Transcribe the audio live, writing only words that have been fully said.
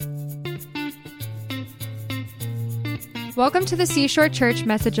Welcome to the Seashore Church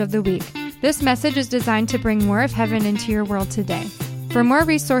Message of the Week. This message is designed to bring more of heaven into your world today. For more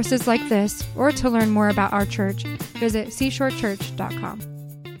resources like this, or to learn more about our church, visit seashorechurch.com.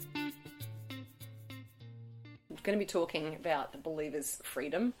 We're going to be talking about the believer's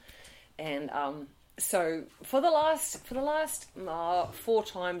freedom, and so for the last 4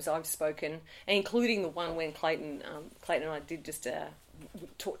 times I've spoken, including the one when Clayton and I did just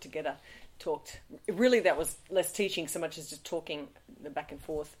talk together. Really, that was less teaching so much as just talking back and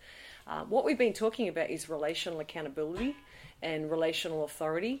forth. What we've been talking about is relational accountability and relational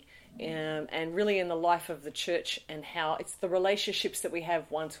authority, and really in the life of the church, and how it's the relationships that we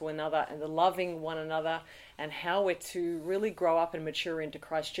have one to another and the loving one another, and how we're to really grow up and mature into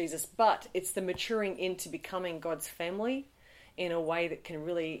Christ Jesus. But it's the maturing into becoming God's family in a way that can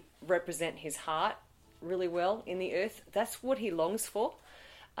really represent his heart really well in the earth. That's what he longs for.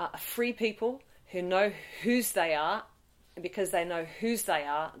 Free people who know whose they are, and because they know whose they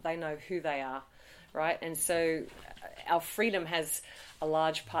are, they know who they are, right? And so our freedom has a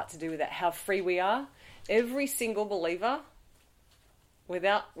large part to do with that, how free we are. Every single believer,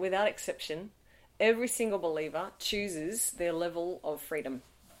 without exception, every single believer chooses their level of freedom.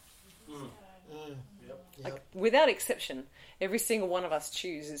 Like, without exception, every single one of us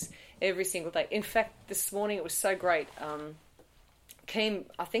chooses every single day. In fact, this morning it was so great. Keem,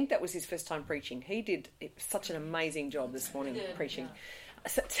 I think that was his first time preaching. He did such an amazing job this morning preaching. Yeah.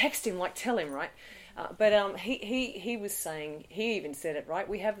 So text him, tell him, right? But he was saying, he even said it, right?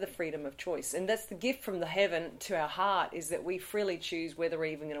 We have the freedom of choice. And that's the gift from the heaven to our heart, is that we freely choose whether we're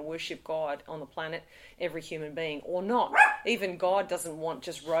even going to worship God on the planet, every human being, or not. Even God doesn't want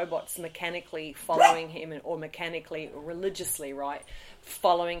just robots mechanically following him, or mechanically or religiously, right?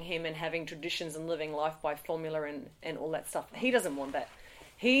 Following him and having traditions and living life by formula and all that stuff. He doesn't want that.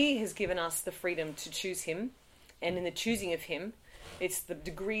 He has given us the freedom to choose him, and in the choosing of him, it's the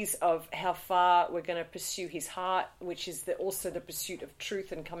degrees of how far we're going to pursue his heart, which is also the pursuit of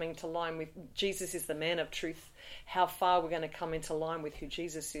truth and coming to line with Jesus is the man of truth. How far we're going to come into line with who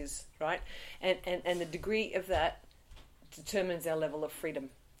Jesus is, right? And the degree of that determines our level of freedom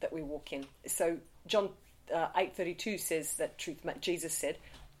that we walk in. So John 8:32 says that Jesus said,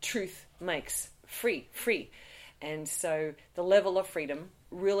 truth makes free. And so the level of freedom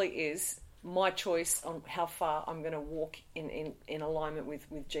really is my choice on how far I'm going to walk in alignment with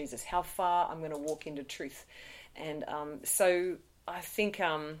Jesus, how far I'm going to walk into truth. And so I think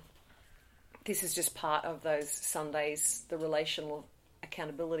this is just part of those Sundays, the relational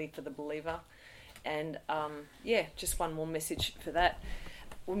accountability for the believer. And just one more message for that.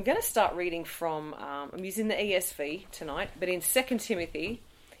 I'm going to start reading from, I'm using the ESV tonight, but in 2 Timothy,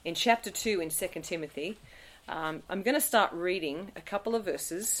 in chapter 2 in 2 Timothy, I'm going to start reading a couple of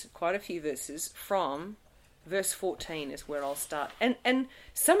verses, quite a few verses, from verse 14 is where I'll start. And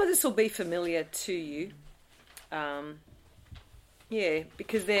some of this will be familiar to you,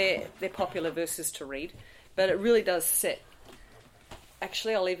 because they're popular verses to read, but it really does set.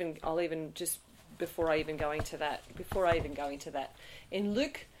 Actually, I'll even just before I even go into that, in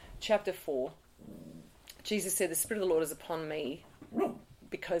Luke chapter 4, Jesus said, "The Spirit of the Lord is upon me,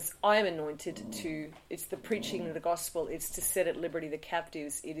 because I am anointed it's the preaching of the gospel, it's to set at liberty the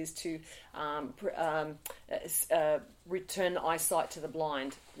captives, it is to return eyesight to the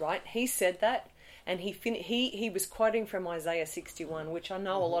blind," right? He said that, and he was quoting from Isaiah 61, which I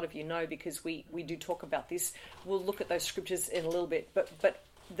know a lot of you know because we do talk about this. We'll look at those scriptures in a little bit, but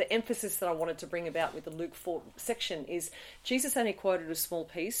the emphasis that I wanted to bring about with the Luke 4 section is Jesus only quoted a small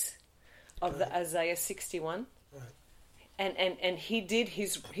piece of the Isaiah 61. Right. And he did,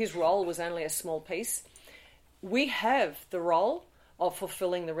 his role was only a small piece. We have the role of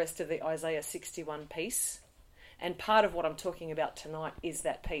fulfilling the rest of the Isaiah 61 piece. And part of what I'm talking about tonight is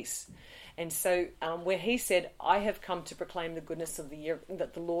that piece. And so where he said, I have come to proclaim the goodness of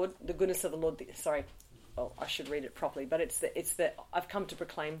I should read it properly, but I've come to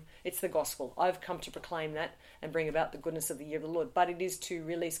proclaim, it's the gospel. I've come to proclaim that and bring about the goodness of the year of the Lord. But it is to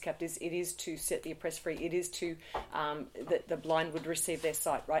release captives, it is to set the oppressed free, it is to, that the blind would receive their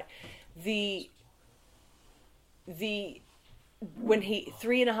sight, right? When he,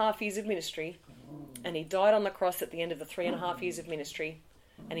 3.5 years of ministry, and he died on the cross at the end of the 3.5 years of ministry,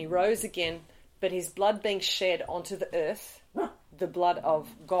 and he rose again, but his blood being shed onto the earth, the blood of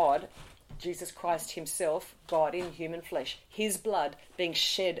God, Jesus Christ himself, God in human flesh, his blood being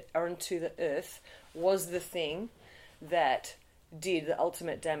shed onto the earth was the thing that did the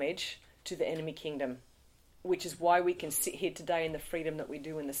ultimate damage to the enemy kingdom, which is why we can sit here today in the freedom that we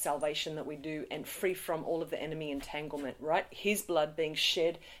do and the salvation that we do and free from all of the enemy entanglement, right? His blood being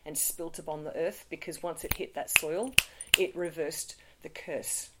shed and spilt upon the earth, because once it hit that soil, it reversed the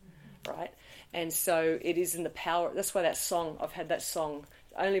curse, right? And so it is in the power. That's why that song, I've had that song,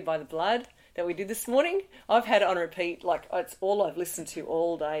 Only by the Blood, that we did this morning. I've had it on repeat, like it's all I've listened to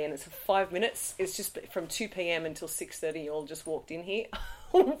all day, and it's 5 minutes. It's just from 2 p.m. until 6:30. You all just walked in here.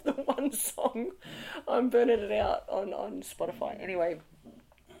 All of the one song. I'm burning it out on Spotify. Anyway,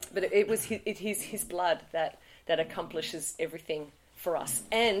 but it is his blood that accomplishes everything for us.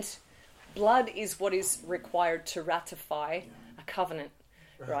 And blood is what is required to ratify a covenant,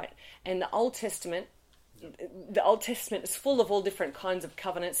 right? And the Old Testament is full of all different kinds of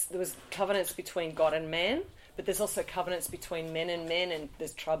covenants. There was covenants between God and man, but there's also covenants between men, and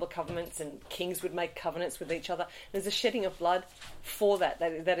there's tribal covenants, and kings would make covenants with each other. There's a shedding of blood for that.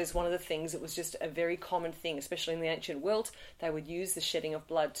 That is one of the things. It was just a very common thing, especially in the ancient world. They would use the shedding of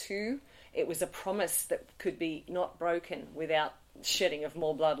blood too. It was a promise that could be not broken without shedding of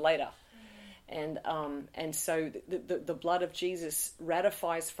more blood later. And so the blood of Jesus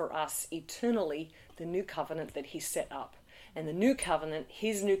ratifies for us eternally the new covenant that he set up. And the new covenant,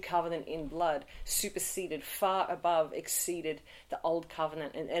 his new covenant in blood, superseded, far above, exceeded the old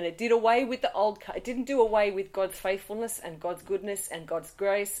covenant. And it did away with the old, it didn't do away with God's faithfulness and God's goodness and God's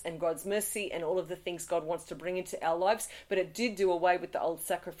grace and God's mercy and all of the things God wants to bring into our lives. But it did do away with the old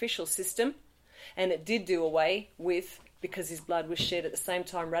sacrificial system. And it did do away with, because his blood was shed at the same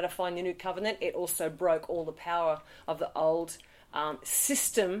time ratifying the new covenant, it also broke all the power of the old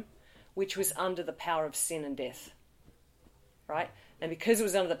system, which was under the power of sin and death. Right? And because it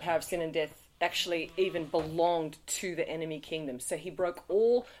was under the power of sin and death, actually even belonged to the enemy kingdom. So he broke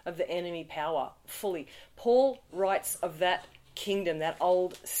all of the enemy power fully. Paul writes of that kingdom, that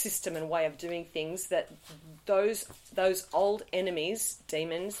old system and way of doing things, that those old enemies,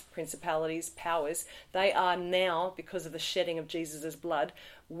 demons, principalities, powers, they are now, because of the shedding of Jesus' blood,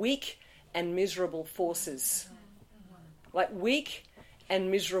 weak and miserable forces. Like weak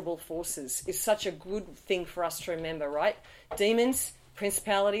and miserable forces is such a good thing for us to remember, right? Demons,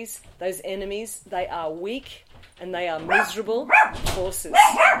 principalities, those enemies, they are weak and they are miserable forces.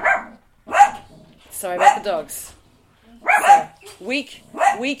 Sorry about the dogs. So,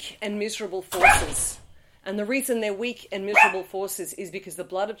 weak and miserable forces. And the reason they're weak and miserable forces is because the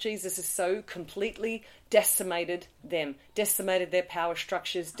blood of Jesus has so completely decimated them, decimated their power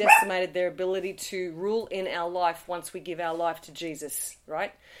structures, decimated their ability to rule in our life once we give our life to Jesus,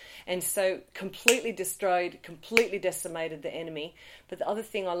 right? And so completely destroyed, completely decimated the enemy. But the other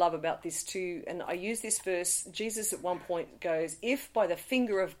thing I love about this too, and I use this verse, Jesus at one point goes, if by the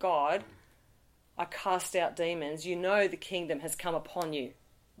finger of God I cast out demons, you know the kingdom has come upon you.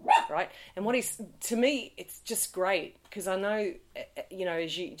 Right? And to me, it's just great, because I know,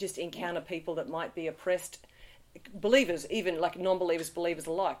 as you just encounter people that might be oppressed, believers, even like non-believers, believers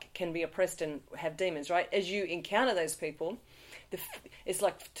alike, can be oppressed and have demons, right? As you encounter those people, it's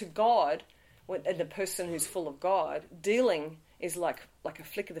like to God, and the person who's full of God, dealing is like a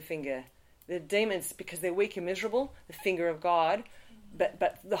flick of the finger. The demons, because they're weak and miserable, the finger of God,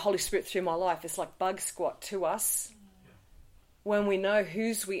 but the Holy Spirit through my life, it's like bug squat to us. When we know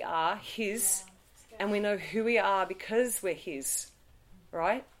whose we are, his, and we know who we are because we're his,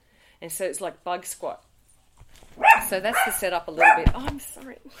 right? And so it's like bug squat. So that's the setup a little bit. Oh, I'm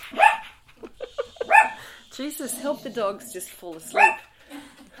sorry. Jesus, help the dogs just fall asleep.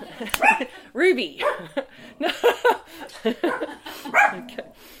 Ruby. No. Okay.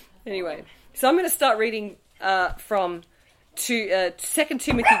 Anyway, so I'm going to start reading from 2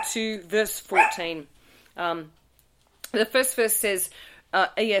 Timothy 2, verse 14. The first verse says,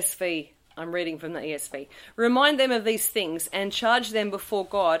 ESV, I'm reading from the ESV. Remind them of these things and charge them before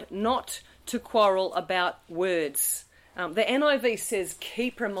God not to quarrel about words. The NIV says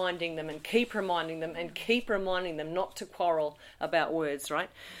keep reminding them and keep reminding them and keep reminding them not to quarrel about words, right?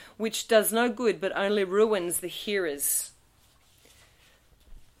 Which does no good but only ruins the hearers.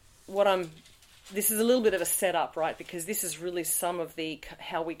 This is a little bit of a setup, right? Because this is really some of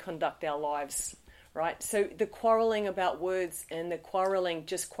how we conduct our lives. Right, so the quarrelling about words and the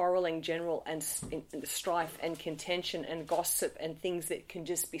just quarrelling general and the strife and contention and gossip and things that can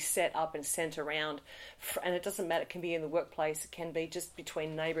just be set up and sent around. And it doesn't matter, it can be in the workplace, it can be just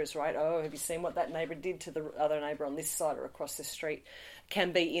between neighbours, right? Oh, have you seen what that neighbour did to the other neighbour on this side or across the street? It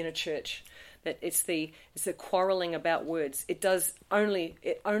can be in a church. That it's the quarrelling about words. It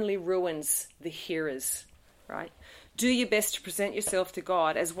only ruins the hearers, right? Do your best to present yourself to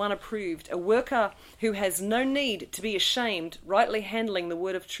God as one approved, a worker who has no need to be ashamed, rightly handling the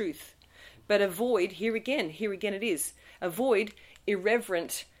word of truth. But avoid, here again it is, avoid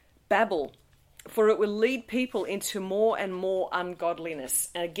irreverent babble, for it will lead people into more and more ungodliness.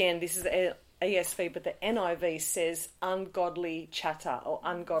 And again, this is ESV, but the NIV says ungodly chatter or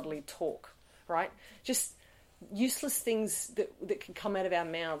ungodly talk, right? Just useless things that can come out of our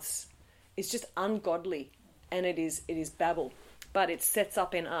mouths. It's just ungodly, and it is babble. But it sets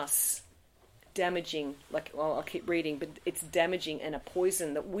up in us damaging, I'll keep reading, but it's damaging and a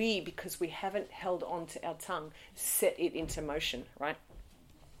poison that we, because we haven't held on to our tongue, set it into motion, right?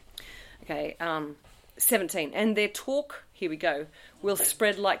 Okay, 17. And their talk, here we go, will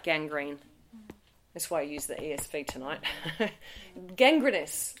spread like gangrene. That's why I use the ESV tonight.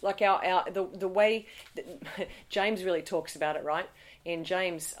 Gangrenous, like the way that James really talks about it, right? In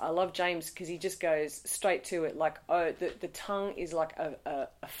James, I love James because he just goes straight to it, like, the tongue is like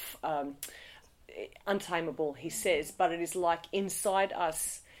untamable, he says, but it is like inside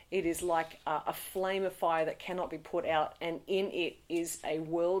us, it is like a flame of fire that cannot be put out, and in it is a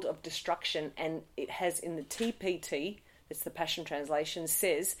world of destruction, and it has in the TPT, it's the Passion Translation,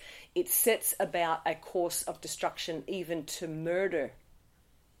 says it sets about a course of destruction, even to murder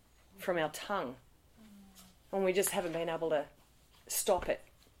from our tongue. And we just haven't been able to stop it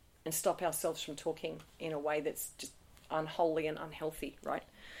and stop ourselves from talking in a way that's just unholy and unhealthy, right?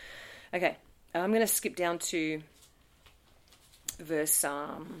 Okay, I'm going to skip down to verse...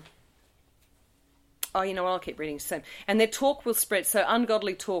 I'll keep reading. So, and their talk will spread. So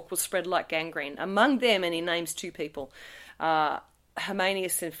ungodly talk will spread like gangrene. Among them, and he names two people,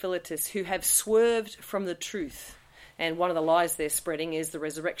 Hymenaeus and Philetus, who have swerved from the truth. And one of the lies they're spreading is the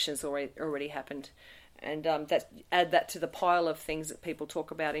resurrection's already happened. And add that to the pile of things that people talk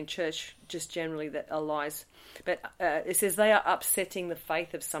about in church, just generally that are lies. But it says they are upsetting the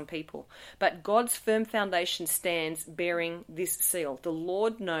faith of some people. But God's firm foundation stands bearing this seal. The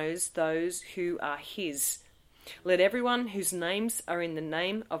Lord knows those who are his. Let everyone whose names are in the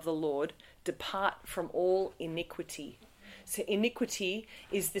name of the Lord depart from all iniquity. So iniquity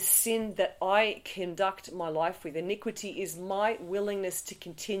is the sin that I conduct my life with. Iniquity is my willingness to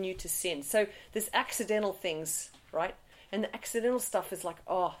continue to sin. So there's accidental things, right? And the accidental stuff is like,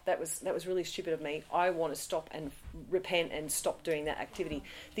 that was really stupid of me. I want to stop and repent and stop doing that activity.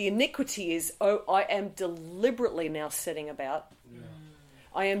 The iniquity is, I am deliberately now setting about. Yeah.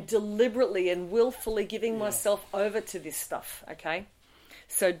 I am deliberately and willfully giving myself over to this stuff, okay?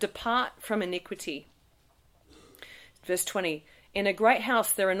 So depart from iniquity. Verse 20, in a great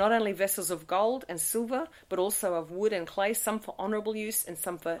house there are not only vessels of gold and silver, but also of wood and clay, some for honourable use and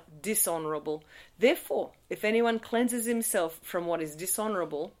some for dishonourable. Therefore, if anyone cleanses himself from what is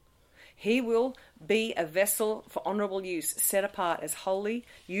dishonourable, he will be a vessel for honourable use, set apart as holy,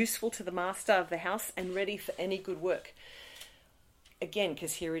 useful to the master of the house, and ready for any good work. Again,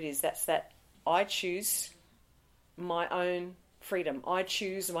 because here it is, that's that I choose my own freedom. I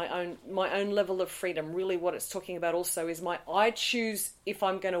choose my own level of freedom. Really what it's talking about also is I choose if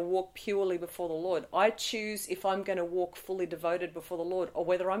I'm going to walk purely before the Lord. I choose if I'm going to walk fully devoted before the Lord, or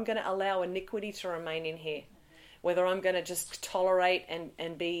whether I'm going to allow iniquity to remain in here. Whether I'm going to just tolerate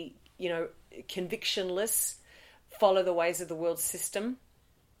and be, convictionless, follow the ways of the world system,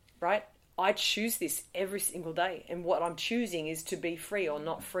 right? I choose this every single day. And what I'm choosing is to be free or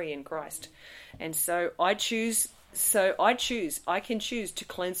not free in Christ. And so I can choose to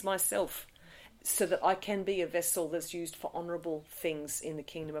cleanse myself so that I can be a vessel that's used for honourable things in the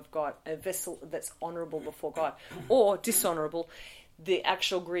kingdom of God, a vessel that's honourable before God, or dishonourable. The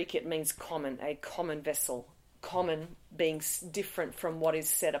actual Greek, it means common, a common vessel. Common being different from what is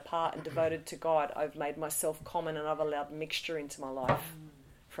set apart and devoted to God. I've made myself common and I've allowed mixture into my life.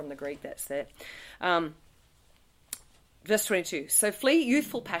 From the Greek, that's there. Verse 22, so flee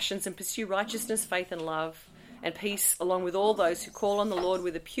youthful passions and pursue righteousness, faith and love, and peace, along with all those who call on the Lord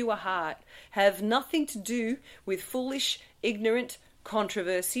with a pure heart. Have nothing to do with foolish, ignorant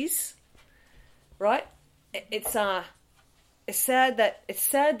controversies. Right? It's sad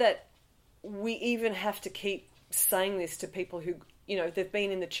that we even have to keep saying this to people who, they've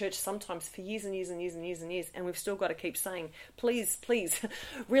been in the church sometimes for years and years and years and years and years, and we've still got to keep saying, please,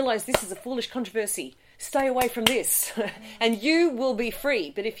 realize this is a foolish controversy. Stay away from this and you will be free.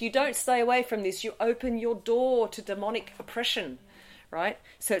 But if you don't stay away from this, you open your door to demonic oppression, right?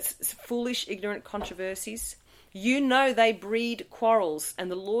 So it's foolish, ignorant controversies. They breed quarrels, and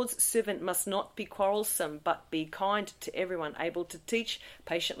the Lord's servant must not be quarrelsome, but be kind to everyone, able to teach,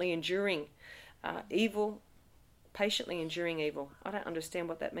 patiently enduring evil. Patiently enduring evil. I don't understand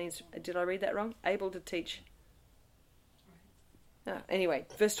what that means. Did I read that wrong? Able to teach. Anyway,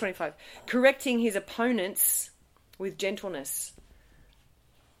 verse 25. Correcting his opponents with gentleness.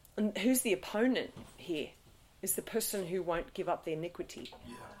 And who's the opponent here? Is the person who won't give up their iniquity.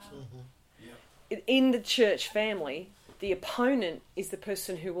 Yeah. Mm-hmm. Yeah. In the church family, The opponent is the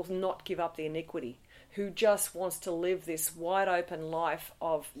person who will not give up the iniquity, who just wants to live this wide open life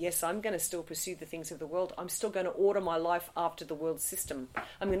of, yes, I'm going to still pursue the things of the world. I'm still going to order my life after the world system.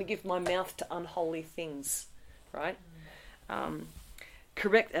 I'm going to give my mouth to unholy things, right?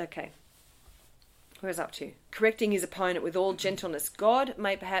 Okay. Where's up to? Correcting his opponent with all gentleness. God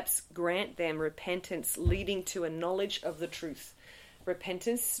may perhaps grant them repentance leading to a knowledge of the truth.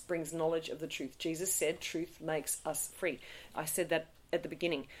 Repentance brings knowledge of the truth. Jesus said truth makes us free. I said that at the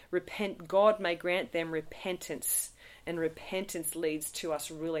beginning. God may grant them repentance, and repentance leads to us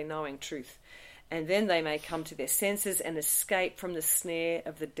really knowing truth. And then they may come to their senses and escape from the snare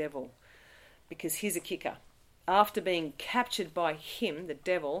of the devil. Because here's a kicker. After being captured by him, the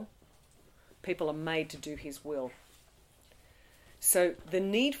devil, people are made to do his will. So the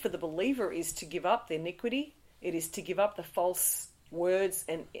need for the believer is to give up the iniquity. It is to give up the false words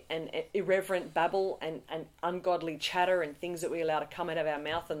and irreverent babble and ungodly chatter and things that we allow to come out of our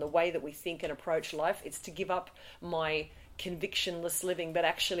mouth and the way that we think and approach life. It's to give up my convictionless living, but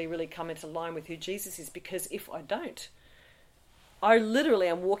actually really come into line with who Jesus is. Because if I don't, I literally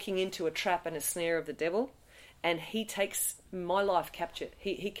am walking into a trap and a snare of the devil, and he takes my life captured.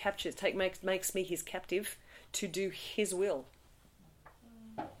 He captures, makes me his captive to do his will.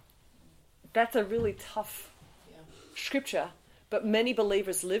 That's a really tough scripture. But many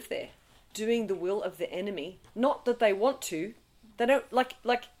believers live there, doing the will of the enemy. Not that they want to. They don't,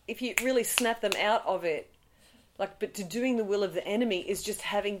 like if you really snap them out of it, but to doing the will of the enemy is just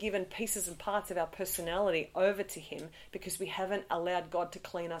having given pieces and parts of our personality over to him because we haven't allowed God to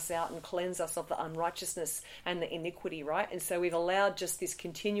clean us out and cleanse us of the unrighteousness and the iniquity, right? And so we've allowed just this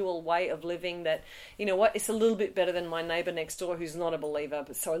continual way of living that, you know what, it's a little bit better than my neighbour next door who's not a believer,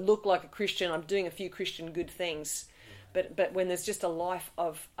 but so I look like a Christian, I'm doing a few Christian good things. But when there's just a life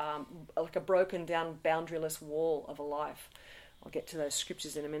of, like a broken down boundaryless wall of a life, I'll get to those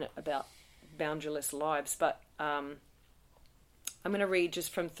scriptures in a minute about boundaryless lives, but I'm going to read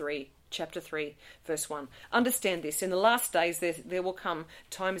just from chapter 3, verse 1. Understand this, in the last days there will come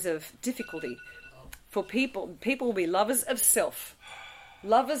times of difficulty, for people will be lovers of self.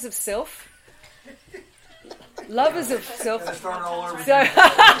 Lovers of self. Lovers of self. It's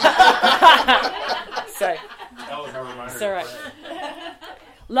all right.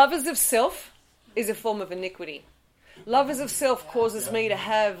 Lovers of self is a form of iniquity. Lovers of self causes me to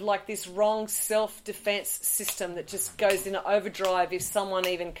have like this wrong self-defense system that just goes into overdrive if someone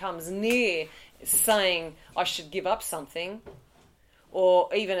even comes near saying I should give up something,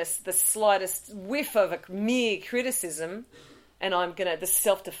 or even the slightest whiff of a mere criticism, and the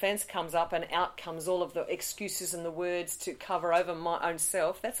self-defense comes up and out comes all of the excuses and the words to cover over my own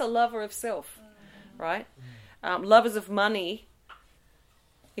self. That's a lover of self, right? Lovers of money.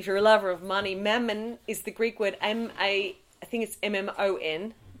 If you're a lover of money, mammon is the Greek word I think it's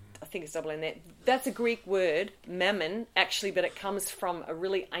M-M-O-N. I think it's double N there. That's a Greek word, mammon, actually, but it comes from a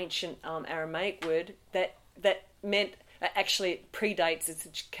really ancient Aramaic word that meant, actually it predates, it's a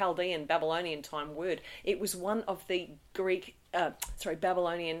Chaldean, Babylonian time word. It was one of the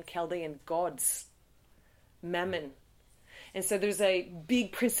Babylonian, Chaldean gods, mammon. And so there's a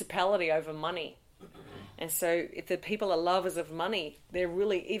big principality over money. And so if the people are lovers of money, they're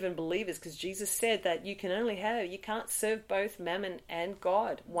really even believers, because Jesus said that you can't serve both mammon and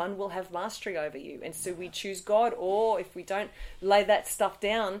God. One will have mastery over you. And so we choose God, or if we don't lay that stuff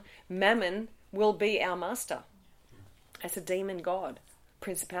down, mammon will be our master. As a demon god,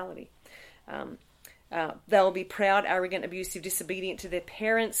 principality. They'll be proud, arrogant, abusive, disobedient to their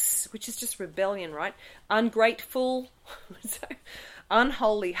parents, which is just rebellion, right? Ungrateful,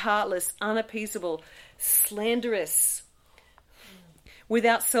 unholy, heartless, unappeasable, slanderous,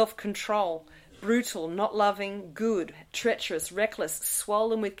 without self-control, brutal, not loving, good, treacherous, reckless,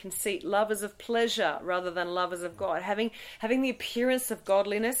 swollen with conceit, lovers of pleasure rather than lovers of God, having the appearance of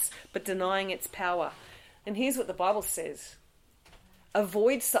godliness but denying its power. And here's what the Bible says.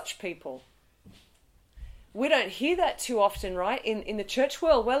 Avoid such people. We don't hear that too often, right? In the church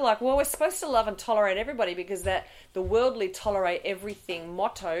world, we're like, well, we're supposed to love and tolerate everybody because that the worldly tolerate everything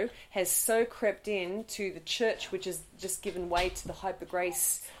motto has so crept into the church, which has just given way to the hyper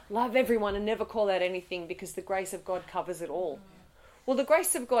grace, love everyone and never call out anything because the grace of God covers it all. Well, the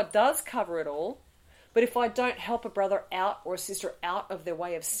grace of God does cover it all, but if I don't help a brother out or a sister out of their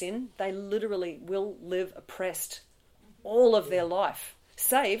way of sin, they literally will live oppressed all of their life.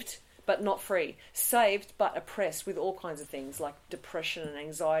 Saved, but not free. Saved, but oppressed with all kinds of things like depression and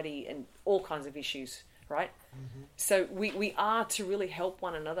anxiety and all kinds of issues, right? Mm-hmm. So we are to really help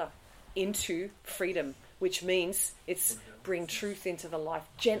one another into freedom, which means it's bring truth into the life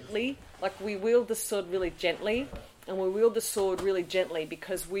gently. Like we wield the sword really gently, and we wield the sword really gently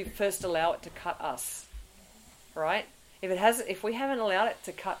because we first allow it to cut us, right? If we haven't allowed it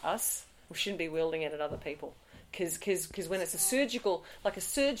to cut us, we shouldn't be wielding it at other people. Because when it's a surgical, like a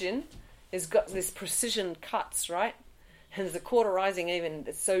surgeon has got this precision cuts, right? And there's a cauterizing even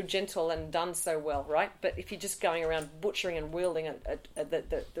that's so gentle and done so well, right? But if you're just going around butchering and wielding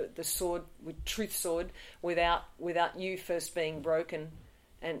the sword, with truth sword, without you first being broken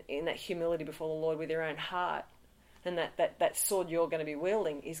and in that humility before the Lord with your own heart, then that sword you're going to be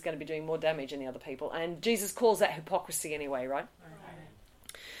wielding is going to be doing more damage than the other people. And Jesus calls that hypocrisy anyway, right?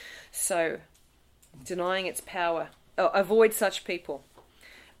 So, denying its power. Avoid such people.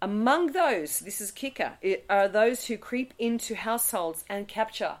 Among those, this is kicker, are those who creep into households and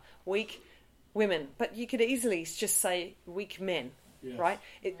capture weak women. But you could easily just say weak men, yes. Right?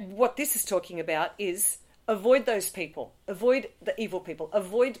 What this is talking about is avoid those people. Avoid the evil people.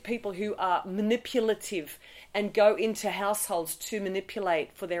 Avoid people who are manipulative and go into households to manipulate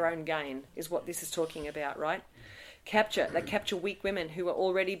for their own gain, is what this is talking about, right? They capture weak women who are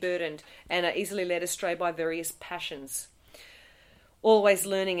already burdened and are easily led astray by various passions. Always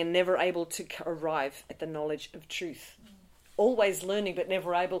learning and never able to arrive at the knowledge of truth. Always learning but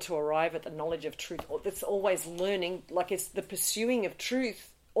never able to arrive at the knowledge of truth. It's always learning, like it's the pursuing of truth,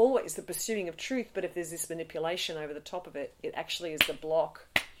 always the pursuing of truth, but if there's this manipulation over the top of it, it actually is the block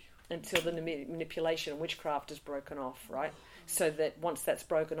until the manipulation and witchcraft is broken off, right? So that once that's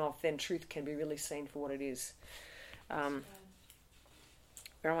broken off, then truth can be really seen for what it is. Where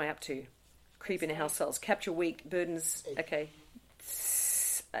am I up to? Creep into households, capture weak, burdens. Okay.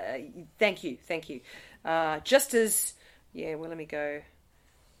 Thank you. Just as, let me go.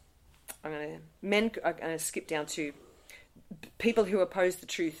 I'm going to skip down to people who oppose the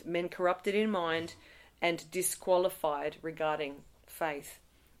truth, men corrupted in mind and disqualified regarding faith.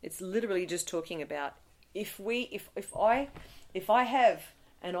 It's literally just talking about if I have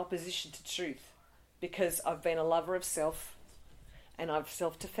an opposition to truth because I've been a lover of self and I've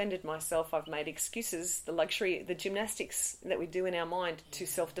self-defended myself, I've made excuses, the gymnastics that we do in our mind to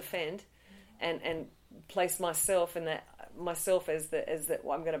self-defend and place myself as that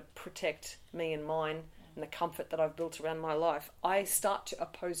I'm going to protect me and mine and the comfort that I've built around my life, I start to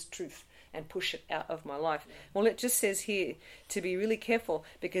oppose truth and push it out of my life. Well, it just says here to be really careful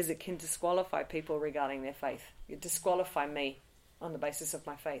because it can disqualify people regarding their faith. It disqualify me on the basis of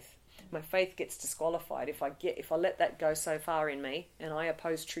my faith. My faith gets disqualified if I let that go so far in me and I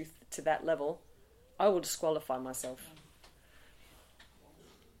oppose truth to that level, I will disqualify myself.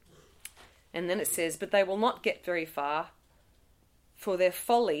 And then it says, but they will not get very far, for their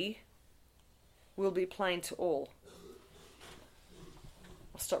folly will be plain to all.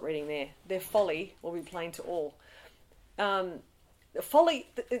 I'll stop reading there. Their folly will be plain to all. The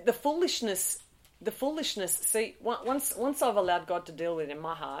foolishness. See, once I've allowed God to deal with it in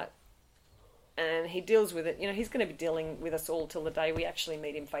my heart, and He deals with it, He's going to be dealing with us all till the day we actually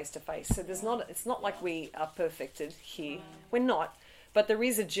meet Him face to face. So it's not like we are perfected here. We're not. But there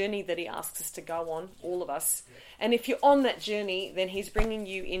is a journey that He asks us to go on, all of us. And if you're on that journey, then He's bringing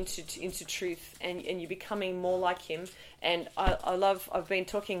you into truth, and you're becoming more like Him. And I've been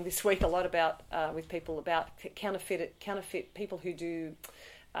talking this week a lot about with people about counterfeit people who do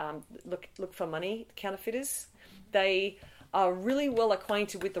look for money, counterfeiters. They are really well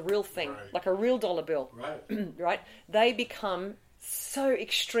acquainted with the real thing, right. Like a real dollar bill, right? Right? They become so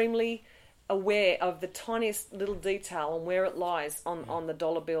extremely aware of the tiniest little detail and where it lies on the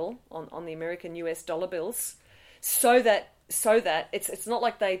dollar bill, on the American US dollar bills, so that it's not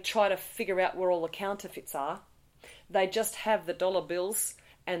like they try to figure out where all the counterfeits are. They just have the dollar bills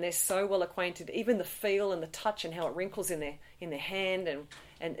and they're so well acquainted, even the feel and the touch and how it wrinkles in their hand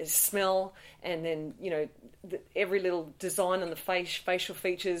and smell, and then every little design on the facial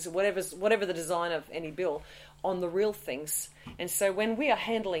features, whatever the design of any bill on the real things. And so when we are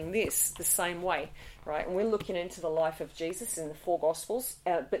handling this the same way, right, and we're looking into the life of Jesus in the 4 Gospels,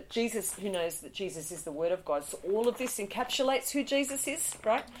 but Jesus, who knows that Jesus is the Word of God, so all of this encapsulates who Jesus is,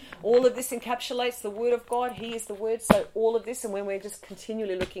 right? All of this encapsulates the Word of God. He is the Word, so all of this, and when we're just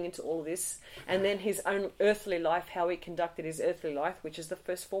continually looking into all of this, and then His own earthly life, how He conducted His earthly life, which is the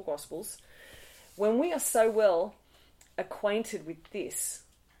first 4 Gospels, when we are so well acquainted with this,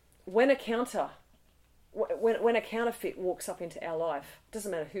 when a counterfeit walks up into our life,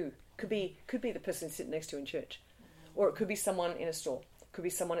 doesn't matter who, could be the person sitting next to you in church, or it could be someone in a store, could be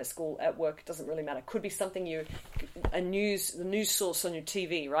someone at school, at work, doesn't really matter. Could be something the news source on your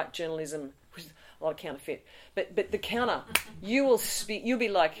TV, right? Journalism, a lot of counterfeit. But the counter, you'll be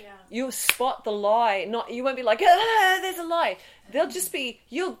like, you'll spot the lie. You won't be like, there's a lie. They'll just be,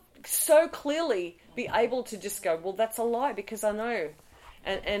 you'll so clearly Be able to just go, well, that's a lie because I know.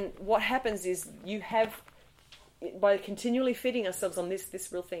 And what happens is you have, by continually feeding ourselves on this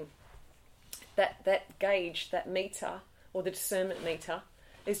real thing, that gauge, that meter, or the discernment meter,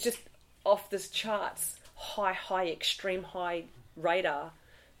 is just off the charts, high, extreme high radar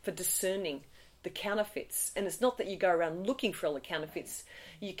for discerning the counterfeits. And it's not that you go around looking for all the counterfeits.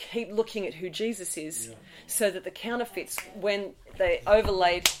 You keep looking at who Jesus is, so that the counterfeits, when they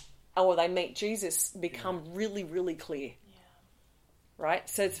overlaid or they meet Jesus, become really, really clear. Right?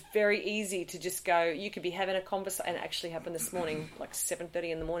 So it's very easy to just go, you could be having a conversation, and it actually happened this morning, like 7:30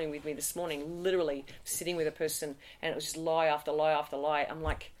 in the morning with me this morning, literally sitting with a person, and it was just lie after lie after lie. I'm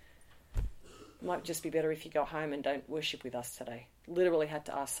like, might just be better if you go home and don't worship with us today. Literally had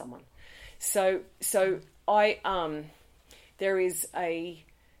to ask someone. So I there is a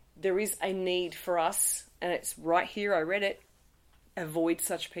need for us, and it's right here, I read it, avoid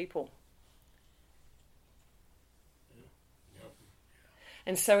such people.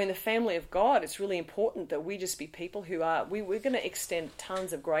 And so in the family of God, it's really important that we just be people who are, we're going to extend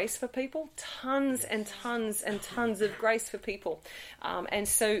tons of grace for people, tons and tons and tons of grace for people. And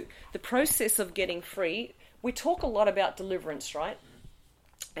so the process of getting free, we talk a lot about deliverance, right?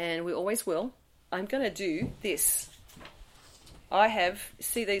 And we always will. I'm going to do this.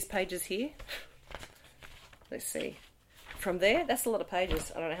 See these pages here? Let's see. From there, that's a lot of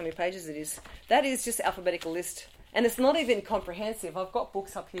pages. I don't know how many pages it is. That is just alphabetical list. And it's not even comprehensive. I've got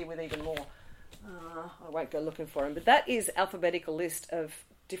books up here with even more. I won't go looking for them. But that is alphabetical list of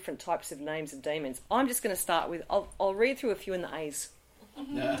different types of names of demons. I'm just going to start with, I'll read through a few in the A's.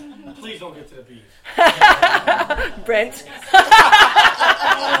 Please don't get to the B's. Brent.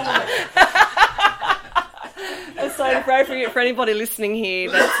 I'm sorry to pray for anybody listening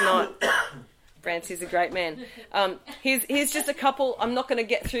here that's not... Brent is a great man. Here's just a couple. I'm not going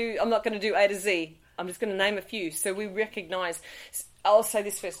to do A to Z. I'm just going to name a few. So we recognize, I'll say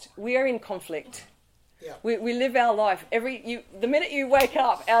this first, we are in conflict. Yeah. We live our life. The minute you wake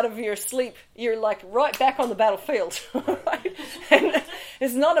up out of your sleep, you're like right back on the battlefield. Right? And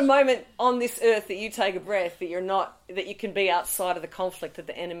there's not a moment on this earth that you take a breath that you can be outside of the conflict, that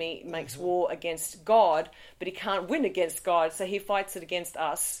the enemy makes war against God, but he can't win against God, so he fights it against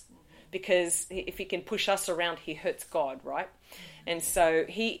us, because if he can push us around, he hurts God, right? And so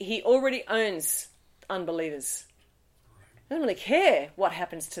he already owns unbelievers. He doesn't really care what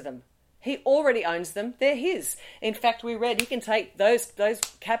happens to them. He already owns them. They're his. In fact, we read he can take those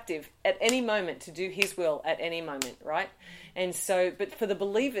captive at any moment to do his will at any moment, right? And so, but for the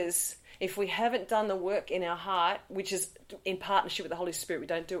believers, if we haven't done the work in our heart, which is in partnership with the Holy Spirit, we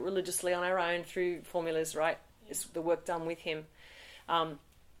don't do it religiously on our own through formulas, right? It's the work done with him. When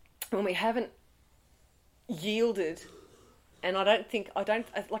we haven't yielded, and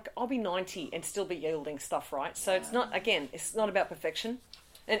I'll be 90 and still be yielding stuff, right? So it's not about perfection.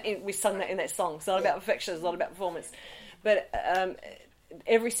 And we sung that in that song. It's not about perfection, it's not about performance. But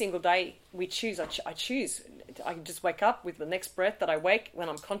every single day we choose, I choose. I can just wake up with the next breath that I wake when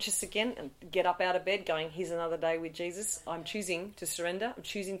I'm conscious again, and get up out of bed going, here's another day with Jesus. I'm choosing to surrender. I'm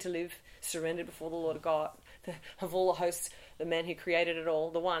choosing to live surrendered before the Lord of God, of all the hosts, the man who created it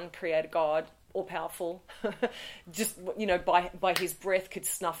all, the one created God, all powerful, just, by his breath could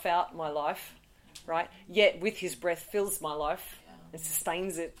snuff out my life, right? Yet with his breath fills my life and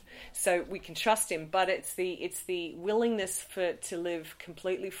sustains it. So we can trust him, but it's the willingness to live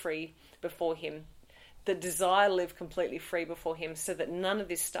completely free before him, the desire to live completely free before him, so that none of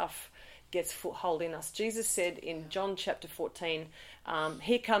this stuff gets foothold in us. Jesus said in John chapter 14,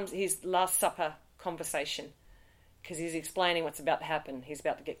 here comes his Last Supper conversation, because he's explaining what's about to happen. He's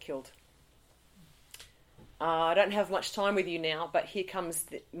about to get killed. I don't have much time with you now, but here comes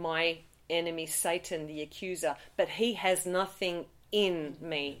my enemy, Satan, the accuser. But he has nothing in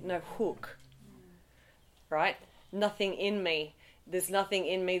me, no hook, right? Nothing in me. There's nothing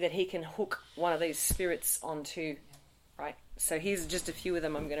in me that he can hook one of these spirits onto, right? So here's just a few of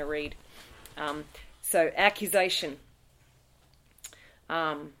them I'm going to read. So accusation.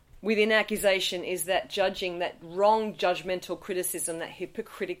 Within accusation is that judging, that wrong judgmental criticism, that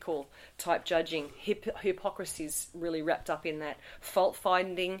hypocritical type judging. Hypocrisy is really wrapped up in that. Fault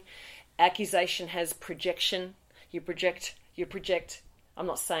finding. Accusation has projection. You project. I'm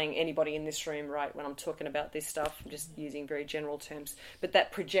not saying anybody in this room, right, when I'm talking about this stuff. I'm just using very general terms. But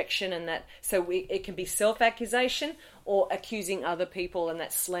that projection and that, it can be self-accusation or accusing other people, and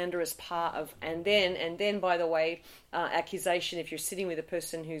that slanderous part of, and then by the way, accusation, if you're sitting with a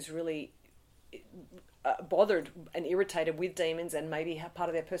person who's really bothered and irritated with demons and maybe have part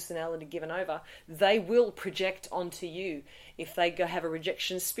of their personality given over, they will project onto you. If they have a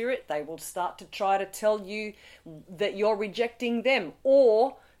rejection spirit, they will start to try to tell you that you're rejecting them,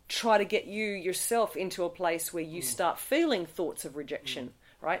 or try to get you yourself into a place where you start feeling thoughts of rejection,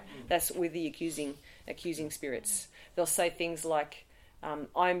 right? That's with the accusing spirits. They'll say things like,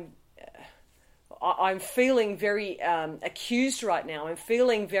 I'm feeling very accused right now. I'm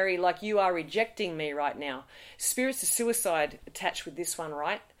feeling very like you are rejecting me right now. Spirits of suicide attached with this one,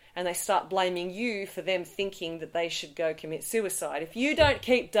 right? And they start blaming you for them thinking that they should go commit suicide. If you don't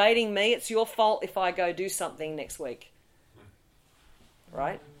keep dating me, it's your fault if I go do something next week.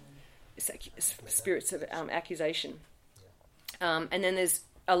 Right? It's spirits of accusation. And then there's,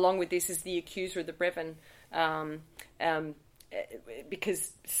 along with this, is the accuser of the brethren.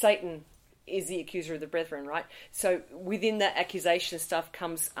 Because Satan is the accuser of the brethren, right? So within that accusation stuff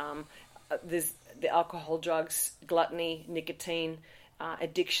comes there's the alcohol, drugs, gluttony, nicotine,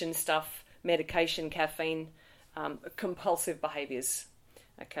 addiction stuff, medication, caffeine, compulsive behaviours,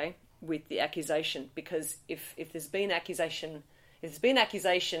 okay, with the accusation. Because if there's been accusation that's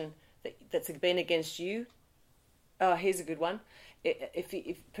been against you, here's a good one.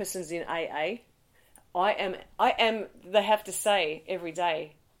 If person's in AA, I am, they have to say every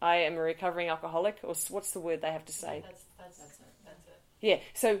day, I am a recovering alcoholic, or what's the word they have to say? That's it. Yeah,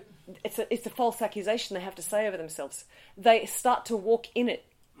 so it's a false accusation they have to say over themselves. They start to walk in it,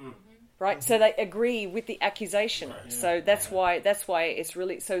 right? Mm-hmm. So they agree with the accusation. Right, yeah. So that's why it's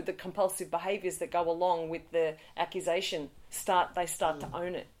really, so the compulsive behaviours that go along with the accusation start to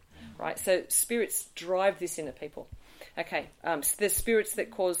own it, right? So spirits drive this into people. Okay, there's spirits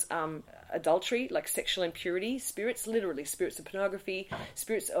that cause adultery, like sexual impurity, spirits, literally spirits of pornography,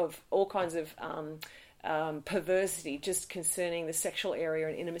 spirits of all kinds of perversity, just concerning the sexual area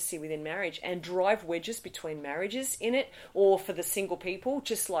and intimacy within marriage, and drive wedges between marriages in it, or for the single people,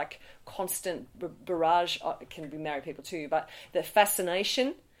 just like constant barrage. It can be married people too, but the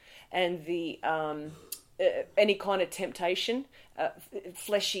fascination and the any kind of temptation,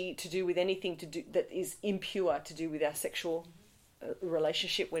 fleshy, to do with anything to do that is impure, to do with our sexual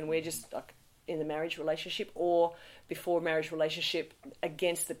relationship when we're just like in the marriage relationship, or before marriage relationship,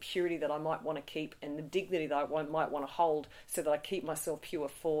 against the purity that I might want to keep and the dignity that I might want to hold, so that I keep myself pure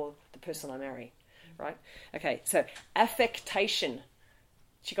for the person I marry, right? Okay, so affectation. Do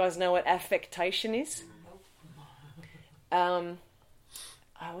you guys know what affectation is? I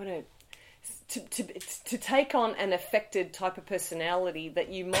want to take on an affected type of personality that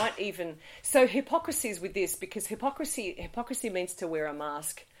you might even... So hypocrisy is with this, because hypocrisy means to wear a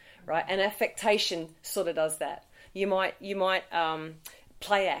mask, right? And affectation sort of does that. You might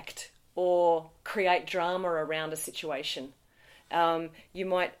play act or create drama around a situation. You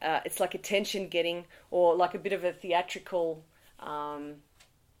might... it's like attention getting, or like a bit of a theatrical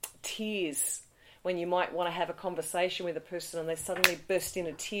tears, when you might want to have a conversation with a person and they suddenly burst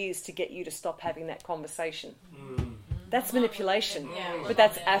into tears to get you to stop having that conversation. That's manipulation, but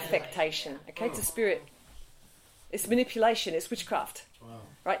that's affectation. Okay, it's a spirit. It's manipulation. It's witchcraft. Wow.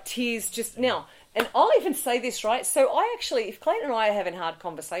 Right? Tears just... Now, and I'll even say this, right? So I actually, if Clayton and I are having hard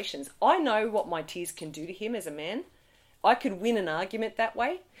conversations, I know what my tears can do to him as a man. I could win an argument that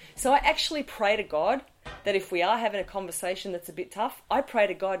way. So I actually pray to God that if we are having a conversation that's a bit tough, I pray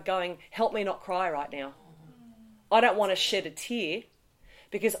to God going, help me not cry right now. I don't want to shed a tear,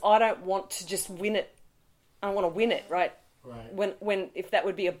 because I don't want to just win it. I want to win it, right? When if that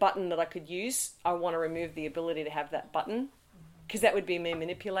would be a button that I could use, I want to remove the ability to have that button, because that would be me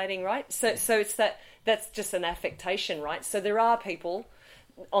manipulating, right? So it's that's just an affectation, right? So there are people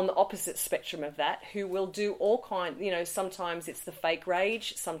on the opposite spectrum of that who will do all kinds, sometimes it's the fake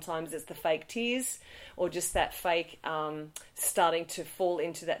rage, sometimes it's the fake tears, or just that fake starting to fall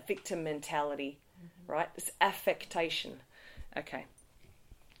into that victim mentality, right? It's affectation. Okay,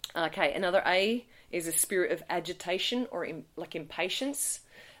 another A is a spirit of agitation, or like impatience.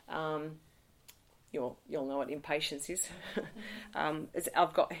 You'll know what impatience is.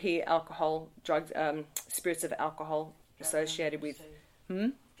 I've got here alcohol, drugs, spirits of alcohol associated with...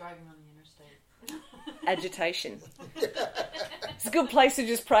 Driving on the interstate. Agitation. It's a good place to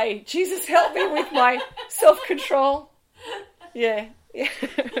just pray, Jesus, help me with my self-control. Yeah.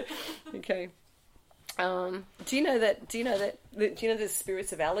 Okay. Do you know there's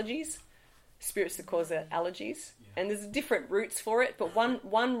spirits of allergies? Spirits that cause allergies? And there's different roots for it, but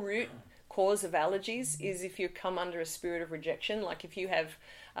one root cause of allergies is if you come under a spirit of rejection, like if you have...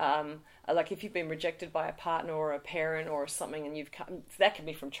 like if you've been rejected by a partner or a parent or something, and that can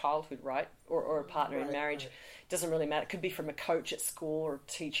be from childhood, right? Or a partner in marriage. Right. Doesn't really matter. It could be from a coach at school or a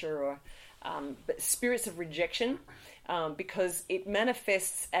teacher, or but spirits of rejection, because it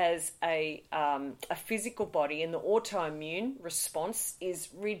manifests as a physical body, and the autoimmune response is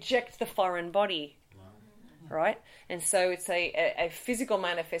reject the foreign body. Right? And so it's a physical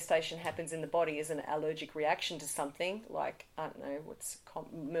manifestation happens in the body as an allergic reaction to something like, I don't know,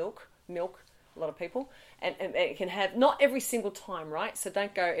 milk, a lot of people. And it can have, not every single time, right? So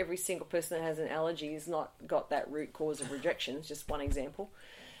don't go, every single person that has an allergy has not got that root cause of rejection. It's just one example.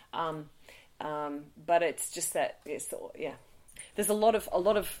 But it's just that, there's a lot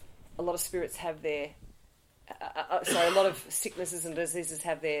of spirits have their, a lot of sicknesses and diseases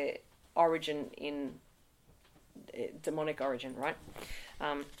have their origin in demonic origin, right?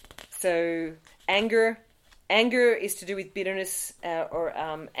 So anger is to do with bitterness, or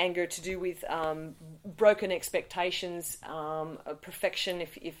anger to do with broken expectations, perfection.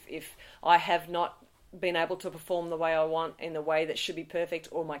 If I have not been able to perform the way I want in the way that should be perfect,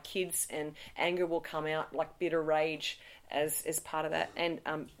 or my kids, and anger will come out like bitter rage as part of that. And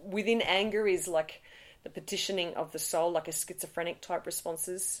within anger is like the petitioning of the soul, like a schizophrenic type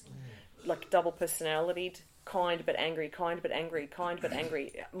responses, like double personality. Kind but angry, kind but angry, kind but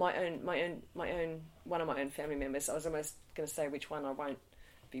angry. My own one of my own family members. I was almost going to say which one. I won't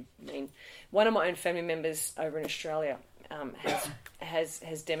be mean. One of my own family members over in Australia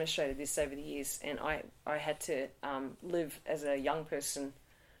has demonstrated this over the years, and I had to live as a young person,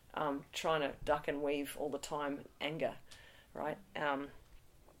 trying to duck and weave all the time anger, right?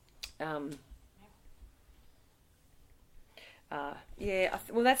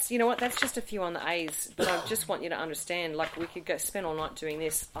 Well, that's, you know what, that's just a few on the A's, but I just want you to understand, like, we could go spend all night doing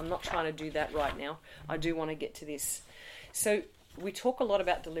this. I'm not trying to do that right now. I do want to get to this. So we talk a lot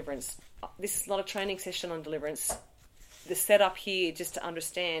about deliverance. This is not a training session on deliverance. The setup here, just to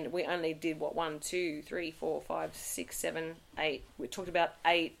understand, we only did 1, 2, 3, 4, 5, 6, 7, 8. We talked about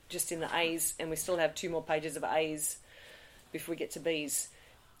 8 just in the A's, and we still have 2 more pages of A's before we get to B's.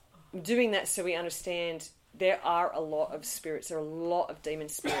 I'm doing that so we understand there are a lot of spirits. There are a lot of demon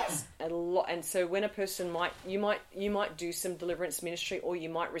spirits, and so when a person you might do some deliverance ministry, or you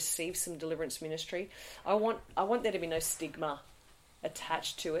might receive some deliverance ministry. I want there to be no stigma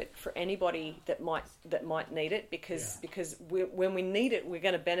attached to it for anybody that might need it, because when we need it, we're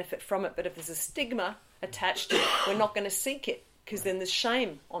going to benefit from it. But if there's a stigma attached to it, we're not going to seek it, because then there's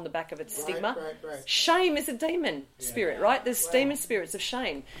shame on the back of its stigma. Right. Shame is a demon spirit, right? There's demon spirits of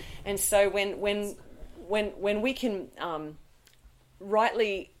shame, and so when we can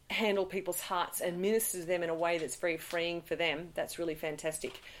rightly handle people's hearts and minister to them in a way that's very freeing for them, that's really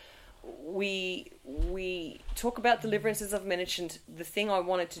fantastic. We talk about deliverance, as I've mentioned. The thing I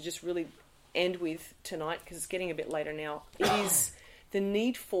wanted to just really end with tonight, because it's getting a bit later now, is the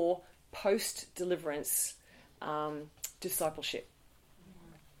need for post-deliverance discipleship.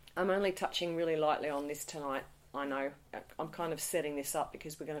 I'm only touching really lightly on this tonight. I know I'm kind of setting this up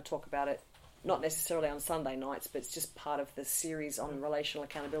because we're going to talk about it, not necessarily on Sunday nights, but it's just part of the series on relational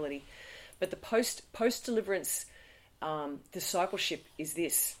accountability. But the post-deliverance discipleship is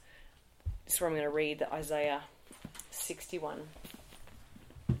this. This is where I'm going to read Isaiah 61.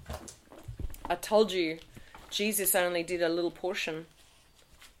 I told you Jesus only did a little portion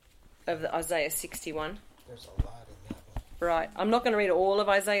of the Isaiah 61. There's a lot in that one. Right. I'm not going to read all of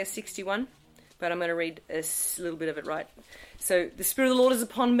Isaiah 61, but I'm going to read a little bit of it, right? So, the Spirit of the Lord is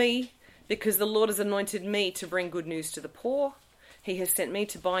upon me, because the Lord has anointed me to bring good news to the poor. He has sent me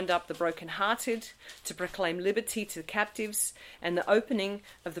to bind up the brokenhearted, to proclaim liberty to the captives, and the opening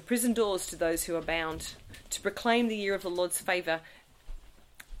of the prison doors to those who are bound, to proclaim the year of the Lord's favour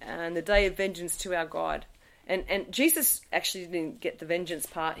and the day of vengeance to our God. And Jesus actually didn't get the vengeance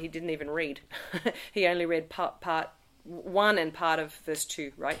part. He didn't even read. He only read part 1 and part of verse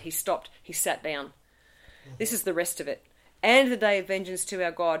 2, right? He stopped. He sat down. Mm-hmm. This is the rest of it. And the day of vengeance to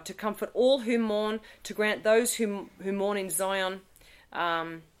our God, to comfort all who mourn, to grant those who mourn in Zion,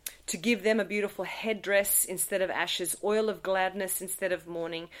 to give them a beautiful headdress instead of ashes, oil of gladness instead of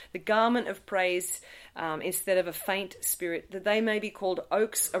mourning, the garment of praise instead of a faint spirit, that they may be called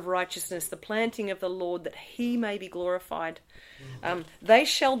oaks of righteousness, the planting of the Lord, that he may be glorified. They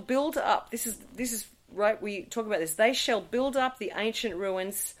shall build up, this is right, we talk about this, they shall build up the ancient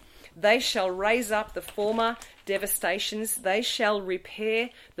ruins. They shall raise up the former devastations. They shall repair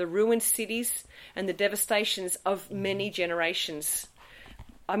the ruined cities and the devastations of many generations.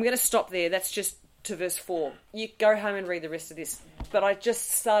 I'm going to stop there. That's just to verse 4. You go home and read the rest of this. But I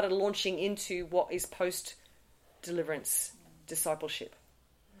just started launching into what is post-deliverance discipleship.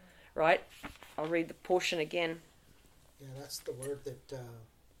 Right? I'll read the portion again. Yeah, that's the word that...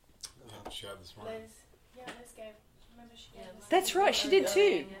 share this morning. Liz gave remember she gave us That's right, she did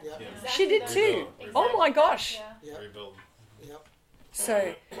too. Yeah. She did too. Oh my gosh. Yeah. Rebuild. Yep.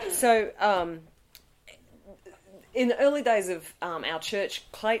 So, in the early days of our church,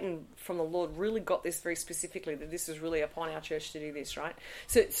 Clayton from the Lord really got this very specifically, that this was really upon our church to do this, right?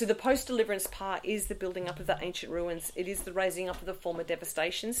 So the post-deliverance part is the building up of the ancient ruins. It is the raising up of the former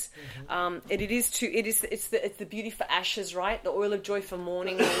devastations. It's the beauty for ashes, right? The oil of joy for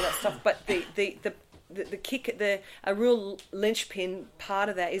mourning, and all that stuff. But a real linchpin part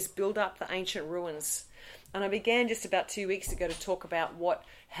of that is build up the ancient ruins. And I began just about 2 weeks ago to talk about what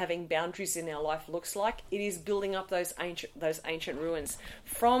having boundaries in our life looks like. It is building up those ancient ruins.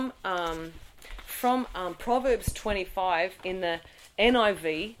 From Proverbs 25 in the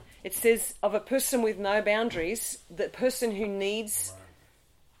NIV, it says of a person with no boundaries, the person who needs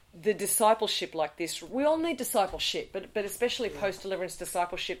the discipleship like this. We all need discipleship, but especially post-deliverance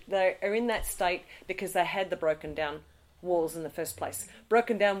discipleship. They are in that state because they had the broken down walls in the first place.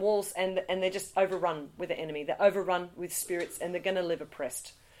 Broken down walls, and they're just overrun with the enemy. They're overrun with spirits, and they're going to live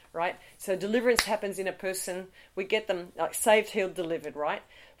oppressed, right? So deliverance happens in a person. We get them like saved, healed, delivered, right?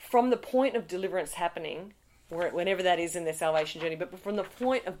 From the point of deliverance happening, whenever that is in their salvation journey, but from the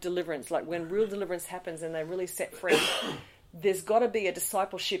point of deliverance, like when real deliverance happens and they're really set free, there's got to be a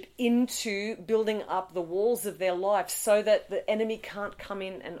discipleship into building up the walls of their life so that the enemy can't come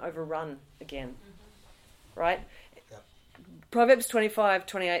in and overrun again, right? Proverbs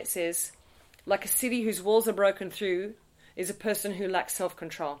 25:28 says, like a city whose walls are broken through is a person who lacks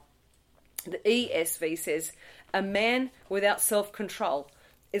self-control. The ESV says, a man without self-control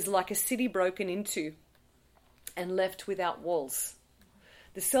is like a city broken into and left without walls.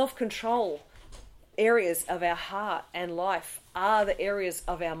 The self-control areas of our heart and life are the areas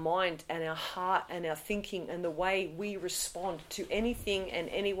of our mind and our heart and our thinking and the way we respond to anything and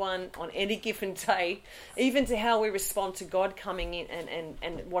anyone on any given day, even to how we respond to God coming in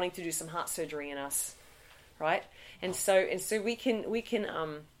and wanting to do some heart surgery in us, right? And so we can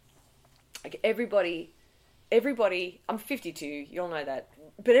like everybody, I'm 52, you'll know that,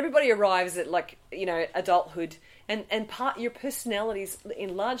 but everybody arrives at adulthood and part your personality's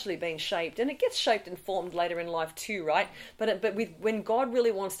in largely being shaped, and it gets shaped and formed later in life too, right? But when God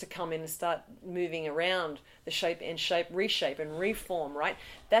really wants to come in and start moving around the reshape and reform, right?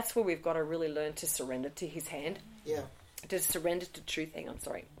 That's where we've got to really learn to surrender to His hand. Yeah. To surrender to truth. Hang on,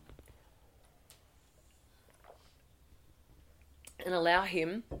 sorry. And allow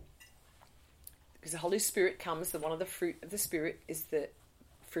Him, because the Holy Spirit comes, one of the fruit of the Spirit is the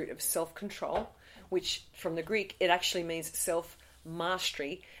fruit of self-control, which from the Greek, it actually means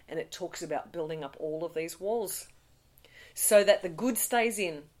self-mastery, and it talks about building up all of these walls so that the good stays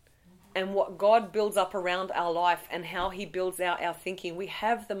in, and what God builds up around our life and how He builds out our thinking. We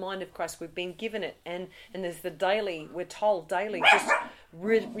have the mind of Christ. We've been given it, and there's the daily, we're told daily, just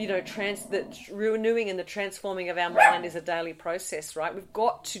the renewing and the transforming of our mind is a daily process, right? We've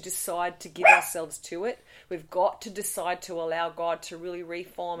got to decide to give ourselves to it. We've got to decide to allow God to really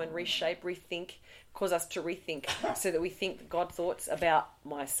reform and reshape, rethink, cause us to rethink, so that we think God thoughts about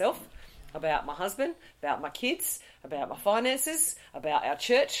myself, about my husband, about my kids, about my finances, about our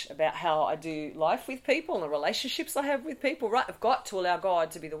church, about how I do life with people and the relationships I have with people, right? I've got to allow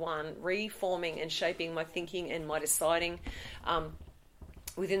God to be the one reforming and shaping my thinking and my deciding.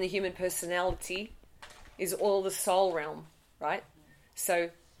 Within the human personality is all the soul realm, right? So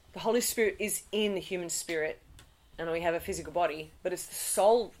the Holy Spirit is in the human spirit, and we have a physical body, but it's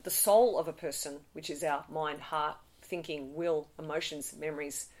the soul of a person, which is our mind, heart, thinking, will, emotions,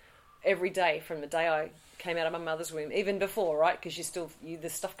 memories. Every day from the day I came out of my mother's womb, even before, right? Because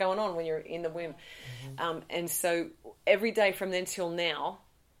there's stuff going on when you're in the womb. Mm-hmm. And so every day from then till now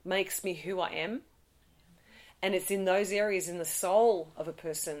makes me who I am. And it's in those areas in the soul of a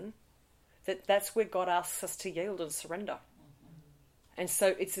person that's where God asks us to yield and surrender. And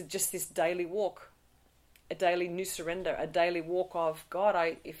so it's just this daily walk, a daily new surrender, a daily walk of God,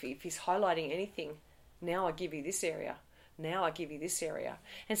 if He's highlighting anything, now I give you this area. Now I give you this area.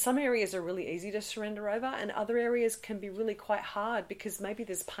 And some areas are really easy to surrender over, and other areas can be really quite hard because maybe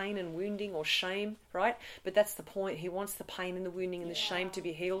there's pain and wounding or shame, right? But that's the point. He wants the pain and the wounding and the shame to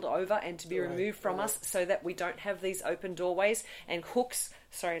be healed over and to be removed from us, so that we don't have these open doorways and hooks.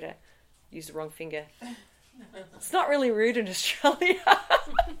 Sorry to use the wrong finger. It's not really rude in Australia.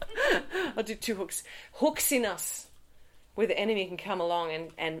 I'll do two hooks. Hooks in us where the enemy can come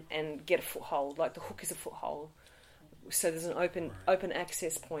along and get a foothold. Like the hook is a foothold. So there's an open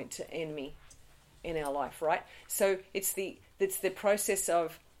access point to enemy in our life, right? So it's the process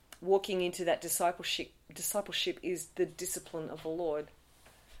of walking into that discipleship. Discipleship is the discipline of the Lord,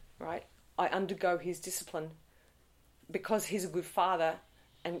 right? I undergo His discipline because he's a good father,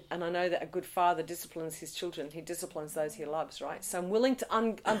 and I know that a good father disciplines his children. He disciplines those he loves, right? So I'm willing to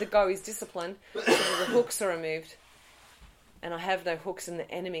undergo his discipline so that the hooks are removed. And I have no hooks in the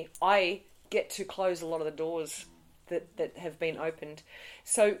enemy. I get to close a lot of the doors that have been opened.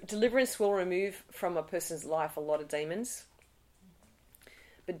 So deliverance will remove from a person's life a lot of demons.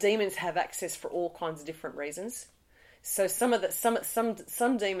 But demons have access for all kinds of different reasons. So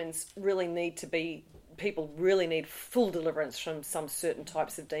some demons really need to be, people really need full deliverance from some certain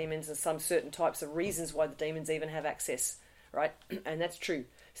types of demons and some certain types of reasons why the demons even have access, right? And that's true.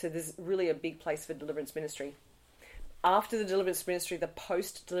 So there's really a big place for deliverance ministry. After the deliverance ministry, the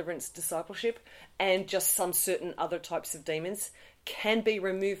post-deliverance discipleship and just some certain other types of demons can be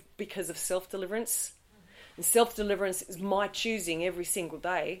removed because of self-deliverance. And self-deliverance is my choosing every single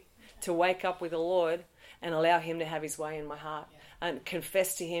day to wake up with the Lord and allow him to have his way in my heart and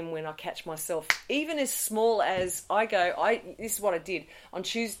confess to him when I catch myself. Even as small as this is what I did. On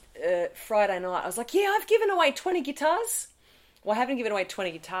Friday night, I was like, yeah, I've given away 20 guitars. Well, I haven't given away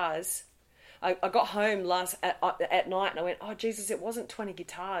 20 guitars. I got home at night and I went, oh, Jesus, it wasn't 20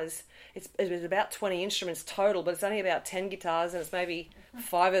 guitars. It was about 20 instruments total, but it's only about 10 guitars and it's maybe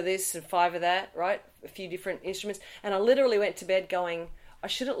 5 of this and 5 of that, right? A few different instruments. And I literally went to bed going, I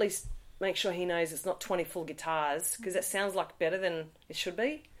should at least make sure he knows it's not 20 full guitars because that sounds like better than it should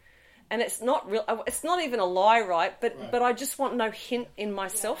be. And it's not real. It's not even a lie, right? But I just want no hint in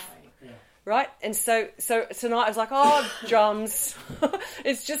myself. Right? And so tonight I was like, oh, drums.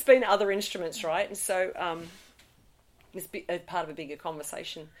 It's just been other instruments, right? And so it's a part of a bigger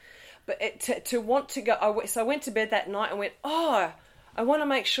conversation. But to want to go, so I went to bed that night and went, oh, I want to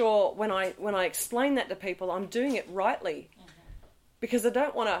make sure when I explain that to people, I'm doing it rightly. Because I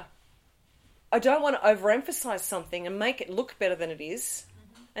don't want to overemphasize something and make it look better than it is.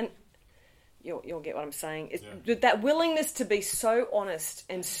 And You'll get what I'm saying. That willingness to be so honest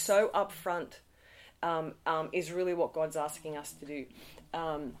and so upfront is really what God's asking us to do.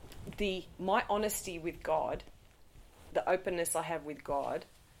 My honesty with God, the openness I have with God,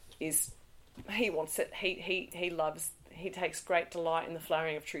 is He wants it. He loves. He takes great delight in the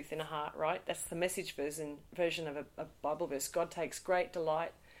flowering of truth in a heart. Right? That's the Message version of a Bible verse. God takes great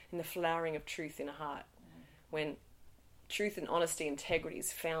delight in the flowering of truth in a heart. When truth and honesty, integrity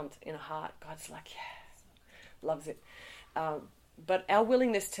is found in a heart, God's like, yeah, loves it. But our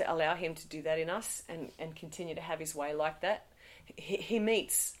willingness to allow him to do that in us and continue to have his way like that, he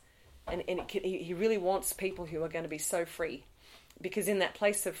meets, and he really wants people who are going to be so free. Because in that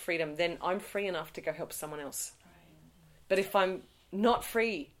place of freedom, then I'm free enough to go help someone else. But if I'm not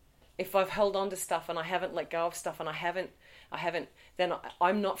free, if I've held on to stuff and I haven't let go of stuff and I haven't, then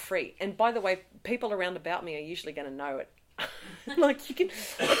I'm not free. And by the way, people around about me are usually going to know it. Like you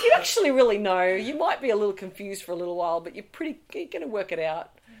actually really know. You might be a little confused for a little while, but you're going to work it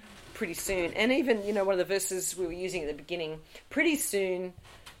out pretty soon. And even, one of the verses we were using at the beginning, pretty soon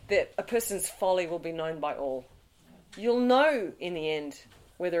that a person's folly will be known by all. You'll know in the end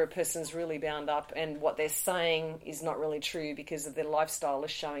whether a person's really bound up and what they're saying is not really true because of their lifestyle is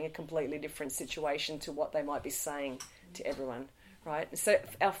showing a completely different situation to what they might be saying to everyone, right? So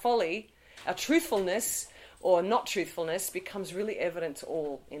our folly, our truthfulness or not truthfulness becomes really evident to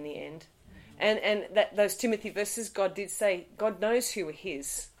all in the end. And that those Timothy verses, God did say, God knows who are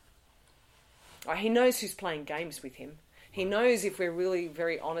his. Right? He knows who's playing games with him. He knows if we're really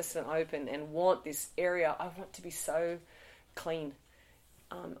very honest and open and want this area, I want to be so clean.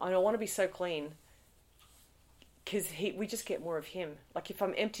 I don't want to be so clean because we just get more of him. Like if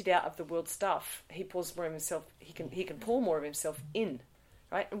I'm emptied out of the world stuff, he pours more of himself. He can pour more of himself in,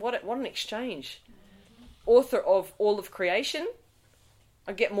 right? And what an exchange! Author of all of creation,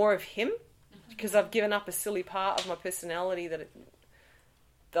 I get more of him because I've given up a silly part of my personality that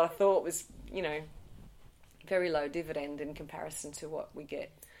I thought was, very low dividend in comparison to what we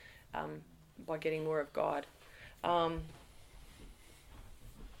get by getting more of God.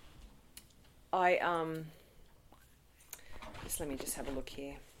 Let me just have a look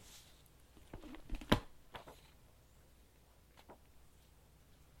here.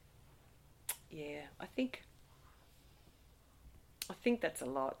 Yeah, I think that's a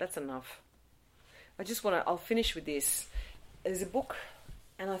lot. That's enough. I'll finish with this. There's a book,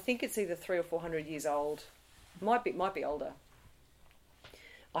 and I think it's either 300 or 400 years old. Might be older.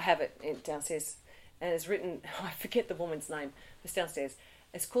 I have it downstairs, and it's written. I forget the woman's name. It's downstairs.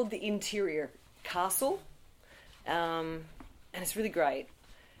 It's called The Interior Castle, and it's really great.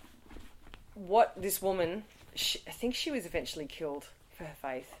 What this woman, I think she was eventually killed for her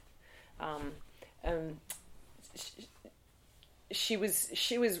faith. She was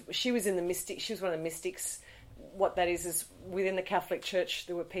in the mystic. She was one of the mystics what that is within the Catholic Church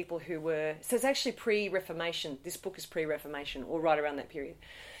there were people who were, so it's actually pre-Reformation. This book is pre-Reformation, or right around that period.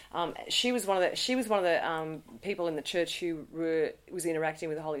 She was one of the people in the church who was interacting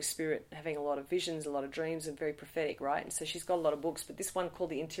with the Holy Spirit, having a lot of visions, a lot of dreams, and very prophetic, right? And so she's got a lot of books, but this one called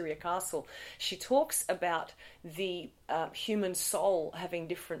The Interior Castle, she talks about the human soul having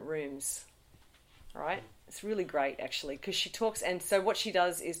different rooms, right? It's really great, actually, because she talks, and so what she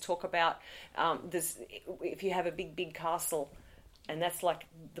does is talk about if you have a big castle, and that's like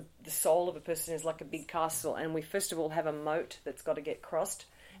the soul of a person is like a big castle, and we first of all have a moat that's got to get crossed.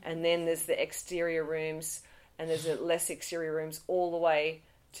 And then there's the exterior rooms, and there's the less exterior rooms all the way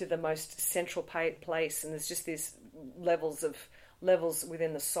to the most central place. And there's just these levels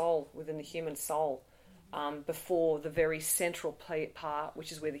within the soul, within the human soul, before the very central part,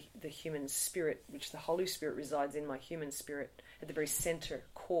 which is where the human spirit, which the Holy Spirit resides in, my human spirit, at the very center,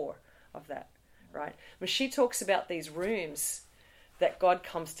 core of that, right? When she talks about these rooms that God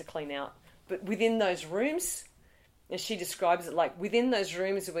comes to clean out, but within those rooms, and she describes it like within those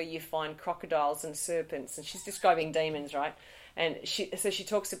rooms where you find crocodiles and serpents, and she's describing demons, right? And she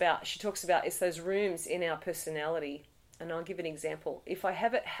talks about it's those rooms in our personality. And I'll give an example. If I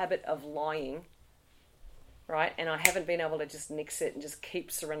have a habit of lying, right, and I haven't been able to just nix it and just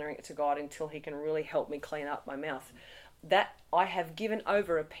keep surrendering it to God until He can really help me clean up my mouth, that I have given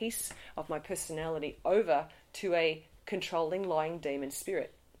over a piece of my personality over to a controlling, lying demon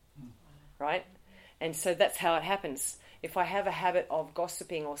spirit, right? And so that's how it happens. If I have a habit of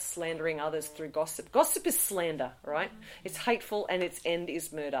gossiping or slandering others through gossip is slander, right? It's hateful, and its end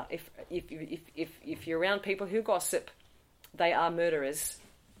is murder. If you're around people who gossip, they are murderers.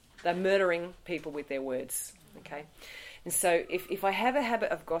 They're murdering people with their words. Okay, and so if I have a habit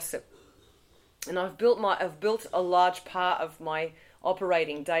of gossip, and I've built a large part of my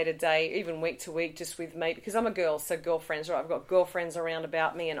operating day to day, even week to week, just with me, because I'm a girl, so girlfriends, right? I've got girlfriends around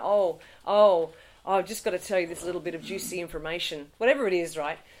about me, and I've just got to tell you this little bit of juicy information, whatever it is,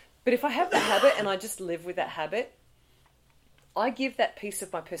 right? But if I have the habit and I just live with that habit, I give that piece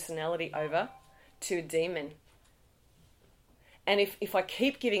of my personality over to a demon. And if I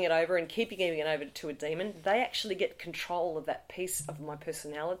keep giving it over and keep giving it over to a demon, they actually get control of that piece of my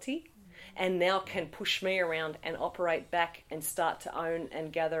personality and now can push me around and operate back and start to own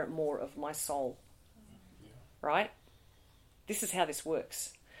and gather more of my soul. Right? This is how this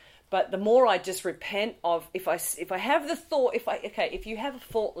works. But the more I just repent of, if I have the thought, if you have a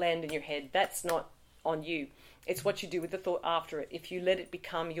thought land in your head, that's not on you. It's what you do with the thought after it. If you let it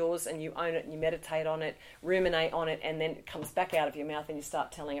become yours and you own it and you meditate on it, ruminate on it, and then it comes back out of your mouth and you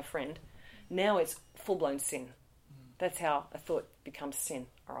start telling a friend, now it's full-blown sin. That's how a thought becomes sin,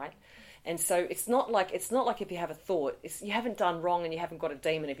 all right? And so it's not like if you have a thought, you haven't done wrong and you haven't got a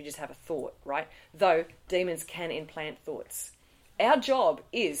demon if you just have a thought, right? Though demons can implant thoughts. Our job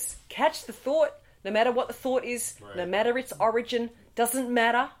is catch the thought, no matter what the thought is, right, no matter its origin, doesn't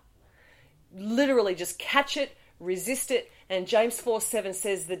matter. Literally just catch it, resist it. And James 4:7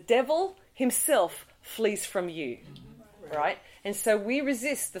 says the devil himself flees from you, right? And so we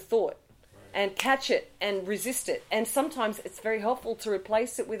resist the thought and catch it and resist it. And sometimes it's very helpful to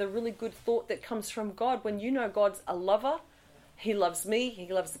replace it with a really good thought that comes from God. When you know God's a lover, He loves me,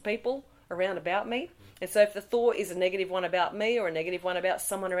 He loves the people around about me. And so if the thought is a negative one about me or a negative one about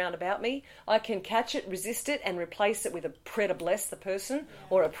someone around about me, I can catch it, resist it, and replace it with a prayer to bless the person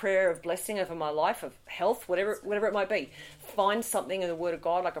or a prayer of blessing over my life, of health, whatever it might be. Find something in the Word of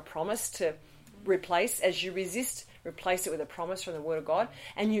God, like a promise to replace. As you resist, replace it with a promise from the Word of God.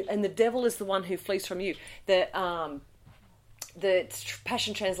 And the devil is the one who flees from you. The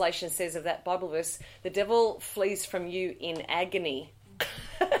Passion Translation says of that Bible verse, the devil flees from you in agony.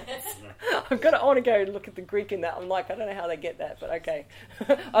 I want to go and look at the Greek in that. I'm like, I don't know how they get that, but okay.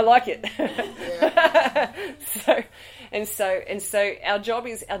 I like it. So our job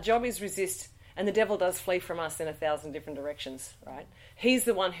is resist, and the devil does flee from us in 1,000 different directions, right? He's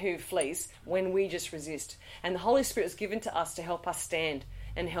the one who flees when we just resist. And the Holy Spirit is given to us to help us stand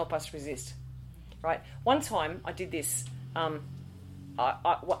and help us resist, right? One time I did this. The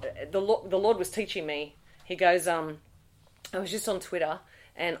Lord was teaching me. He goes, I was just on Twitter,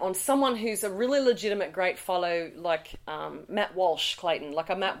 and on someone who's a really legitimate, great follow, like Matt Walsh, Clayton, like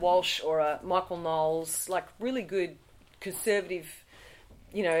a Matt Walsh or a Michael Knowles, like really good conservative,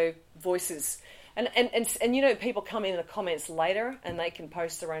 voices. And people come in the comments later and they can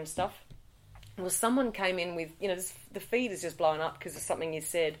post their own stuff. Well, someone came in with, the feed is just blowing up because of something you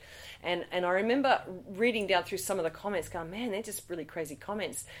said. And I remember reading down through some of the comments going, man, they're just really crazy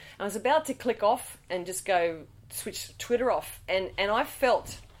comments. And I was about to click off and just go switch Twitter off. And I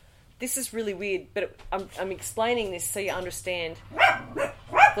felt this is really weird, but I'm explaining this so you understand.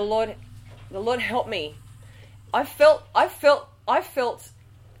 The Lord helped me. I felt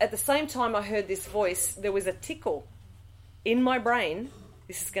at the same time I heard this voice, there was a tickle in my brain.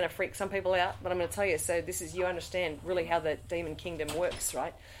 This is going to freak some people out, but I'm going to tell you, so you understand really how the demon kingdom works,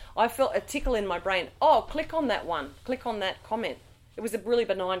 right? I felt a tickle in my brain. Oh, click on that one. Click on that comment. It was a really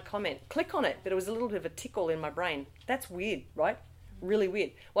benign comment. Click on it, but it was a little bit of a tickle in my brain. That's weird, right? Really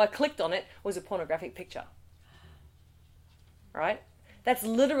weird. Well, I clicked on it. It was a pornographic picture. Right? That's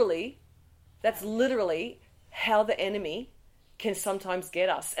literally how the enemy can sometimes get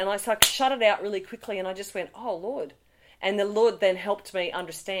us. And I shut it out really quickly, and I just went, oh, Lord. And the Lord then helped me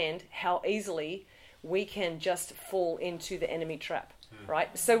understand how easily we can just fall into the enemy trap, right?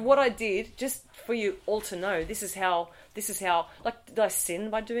 So what I did, just for you all to know, this is how, like, did I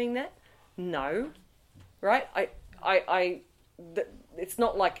sin by doing that? No, right? It's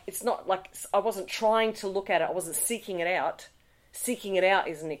not like I wasn't trying to look at it. I wasn't seeking it out. Seeking it out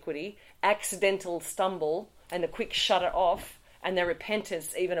is iniquity. Accidental stumble and the quick shut it off and the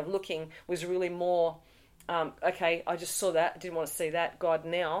repentance even of looking was really more, okay, I just saw that. I didn't want to see that. God,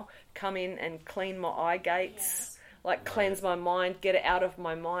 now come in and clean my eye gates, cleanse my mind, get it out of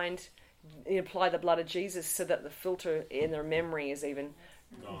my mind, apply the blood of Jesus so that the filter in their memory is even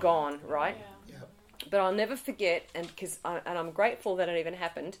gone, right? Yeah. But I'll never forget, and I'm grateful that it even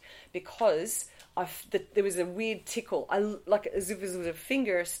happened because there was a weird tickle, as if it was a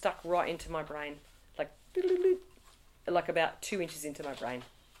finger stuck right into my brain, like about 2 inches into my brain.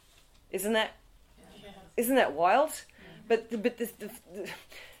 Isn't that wild? But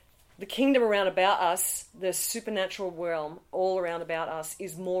the kingdom around about us, the supernatural realm all around about us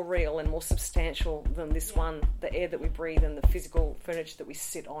is more real and more substantial than this one, the air that we breathe and the physical furniture that we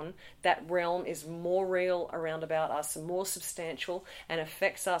sit on. That realm is more real around about us, more substantial, and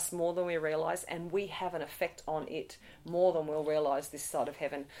affects us more than we realize, and we have an effect on it more than we'll realize this side of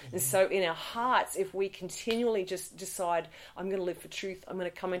heaven. Mm-hmm. And so in our hearts, if we continually just decide, I'm going to live for truth, I'm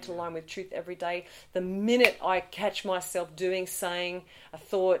going to come into line with truth every day, the minute I catch myself saying a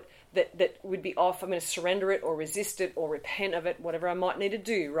thought that would be off, I'm going to surrender it or resist it or repent of it, whatever I might need to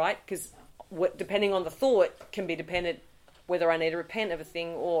do, right? Because depending on the thought can be dependent whether I need to repent of a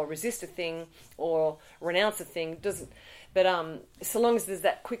thing or resist a thing or renounce a thing. But so long as there's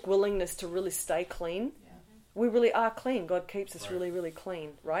that quick willingness to really stay clean, we really are clean. God keeps us really, really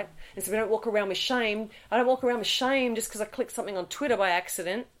clean, right? And so we don't walk around with shame. I don't walk around with shame just because I clicked something on Twitter by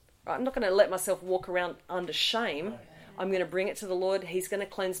accident. Right? I'm not going to let myself walk around under shame. I'm going to bring it to the Lord. He's going to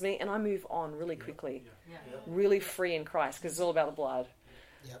cleanse me, and I move on really quickly. Really free in Christ, because it's all about the blood.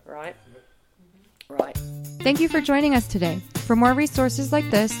 Right? Right. Thank you for joining us today. For more resources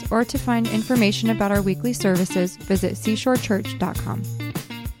like this, or to find information about our weekly services, visit seashorechurch.com.